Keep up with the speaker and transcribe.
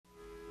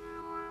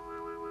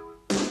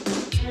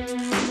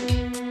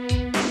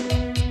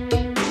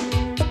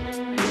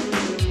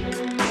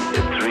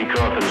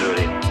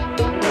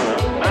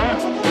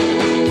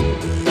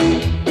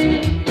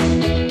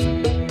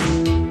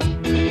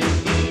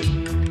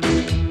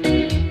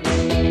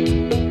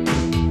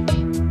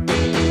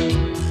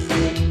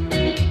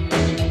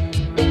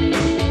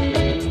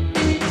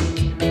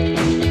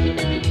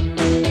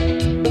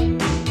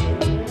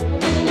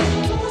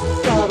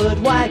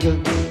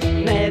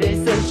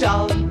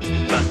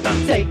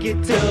take you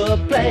to a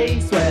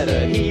place where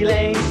the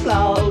healing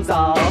flows.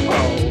 Oh,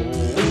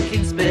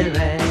 weekend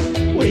spirit,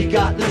 we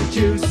got the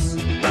juice.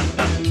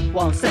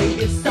 Won't save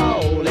your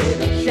soul,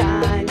 it'll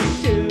shine your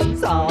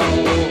shoes. Oh,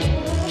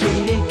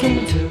 Genie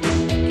King to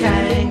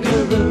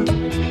Kangaroo,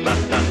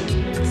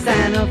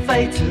 Santa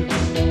Fe to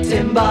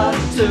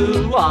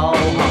Timbuktu. Oh,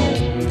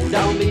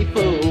 don't be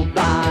fooled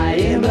by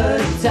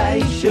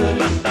imitation.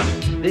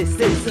 This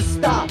is the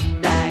stuff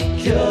that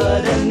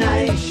cured a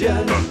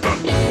nation.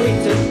 We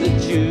took the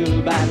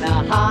tube and the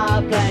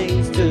high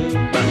plains too.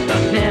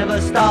 Never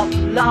stopped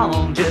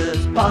long,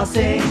 just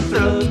passing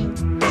through.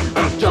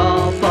 A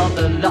drop of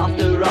the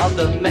laughter of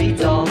the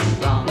mate of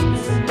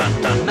France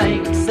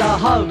makes a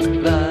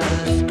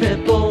hopeless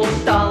cripple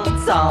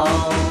dance.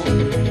 Oh,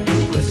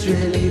 it was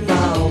really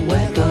foul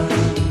weather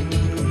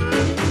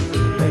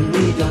when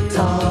we got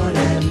tarred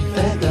and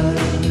feathered.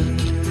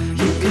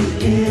 You could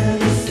hear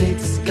the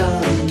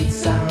six-gun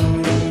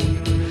sound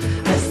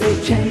as they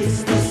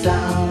chased us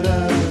out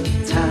of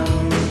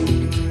town.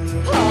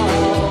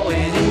 Oh,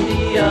 in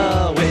India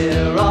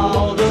we're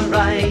all the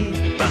rage.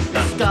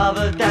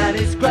 Discovered that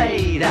it's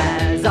great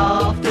as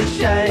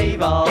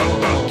aftershave.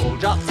 Oh,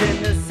 drops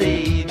in the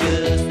sea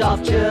just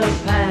off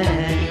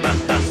Japan.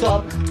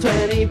 Swap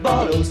 20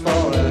 bottles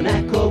for an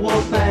Aqua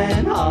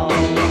Wolfman. Oh,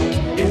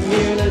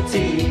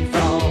 immunity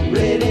from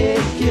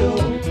ridicule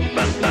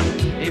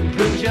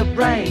improves your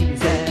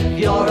brains if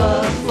you're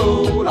a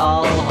fool.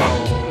 Oh,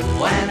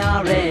 when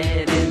I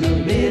read in the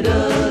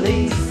Middle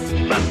East,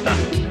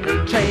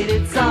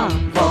 traded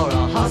some for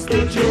a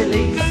hostage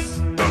release.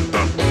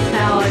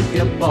 Now if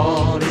you're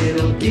bored,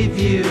 it'll give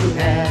you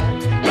hair.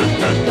 If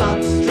you've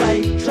got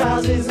straight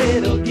trousers,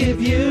 it'll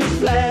give you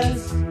flares.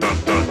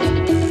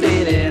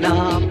 Sitting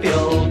up,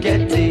 you'll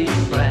get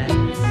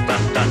depressed.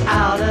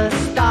 Out of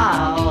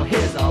style,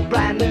 here's a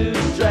brand new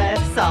dress.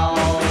 Oh,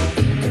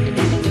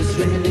 it was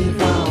really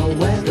foul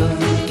weather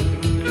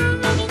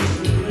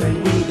when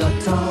we got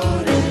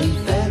tarred and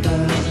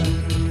feathered.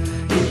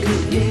 You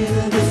could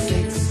hear the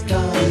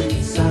six-gun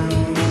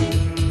sound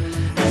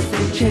as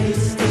they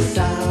chased us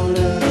out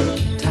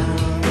of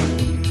town.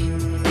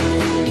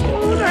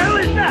 Who the hell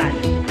is that?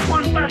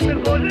 One bastard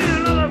goes in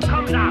and another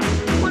comes out.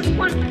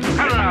 What?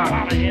 Cut it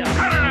out of here.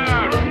 Cut it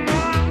out.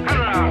 Cut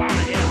it out of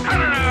here. Cut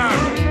it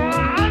out.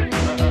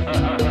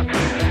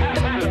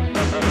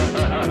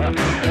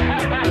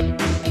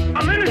 A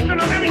minister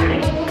of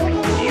anything.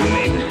 You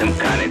made some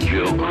kind of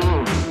joke.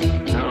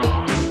 No.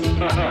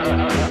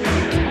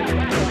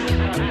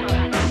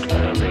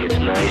 I think it's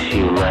nice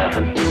you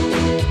laughing.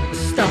 The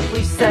stuff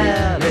we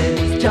sell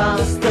is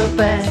just the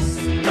best,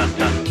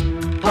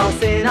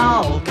 passing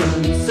all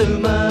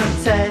consumer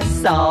tests.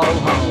 Oh,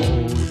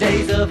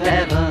 days of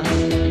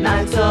heaven,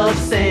 nights of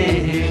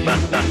sin,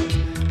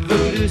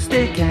 voodoo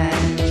stick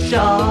and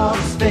shark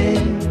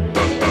spin.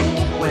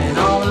 When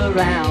all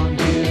around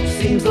you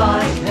seems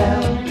like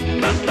hell,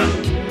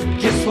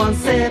 just one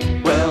sip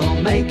will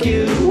make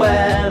you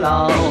well.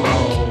 Oh,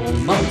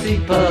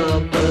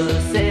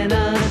 multi-purpose in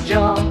a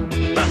jar.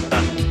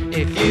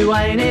 If you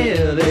ain't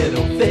ill,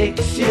 it'll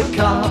fix your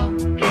car.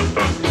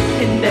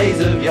 In days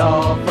of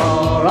yore,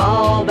 for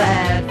all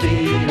bad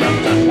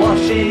feelings,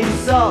 washing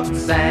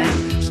socks and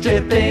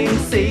stripping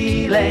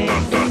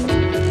ceilings.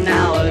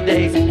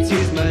 Nowadays it's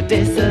used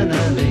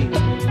medicinally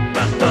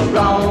for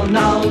all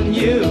known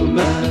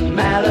human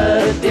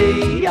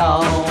malady.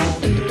 Oh,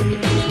 it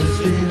was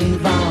really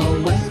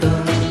foul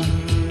weather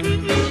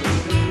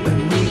when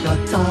we got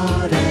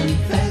tarred and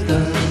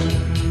feathered.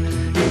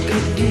 You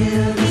could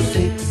hear the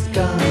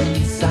six-gun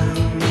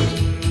sound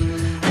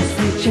as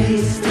they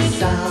chased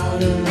us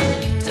out of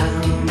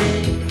town.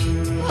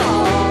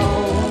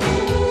 Oh,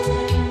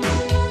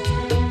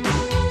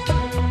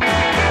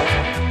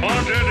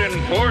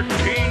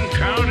 114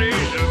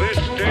 counties of this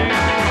state,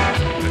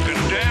 the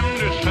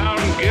condemned is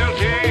found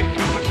guilty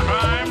of the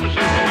crimes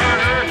of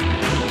murder,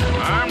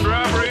 armed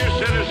robbery of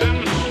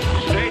citizens,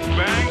 state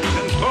banks,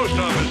 and post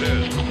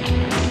offices,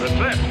 the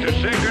theft of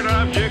sacred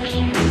objects,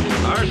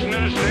 arson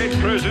in a state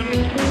prison,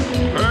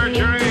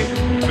 perjury,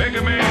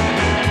 bigamy,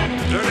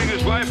 deserting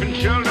his wife and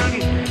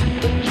children,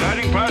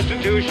 inciting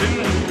prostitution,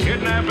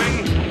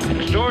 kidnapping,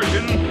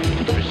 extortion,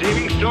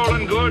 receiving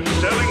stolen goods,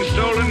 selling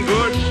stolen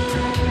goods,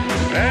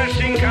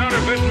 passing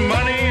counterfeit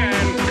money,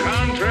 and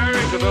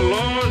contrary to the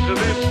laws of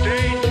this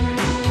state,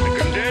 the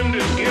condemned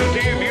is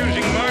guilty of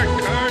using marked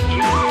cards.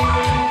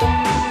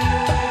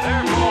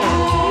 Therefore,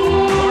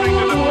 according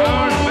to the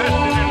powers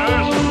vested in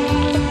us,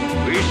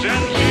 we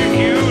sentence the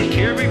accused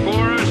here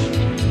before us,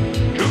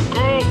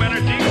 Tuco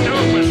Benedicto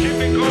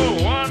Pacifico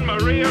Juan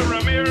Maria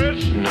Ramirez,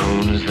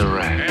 Known as the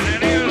Rat.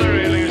 and any other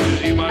aliases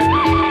he might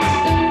have,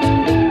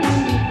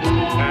 to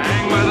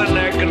hang by the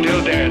neck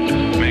until dead.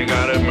 May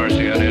God have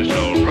mercy on his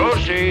soul.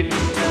 Proceed.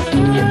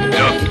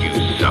 Duck, you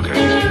sucker.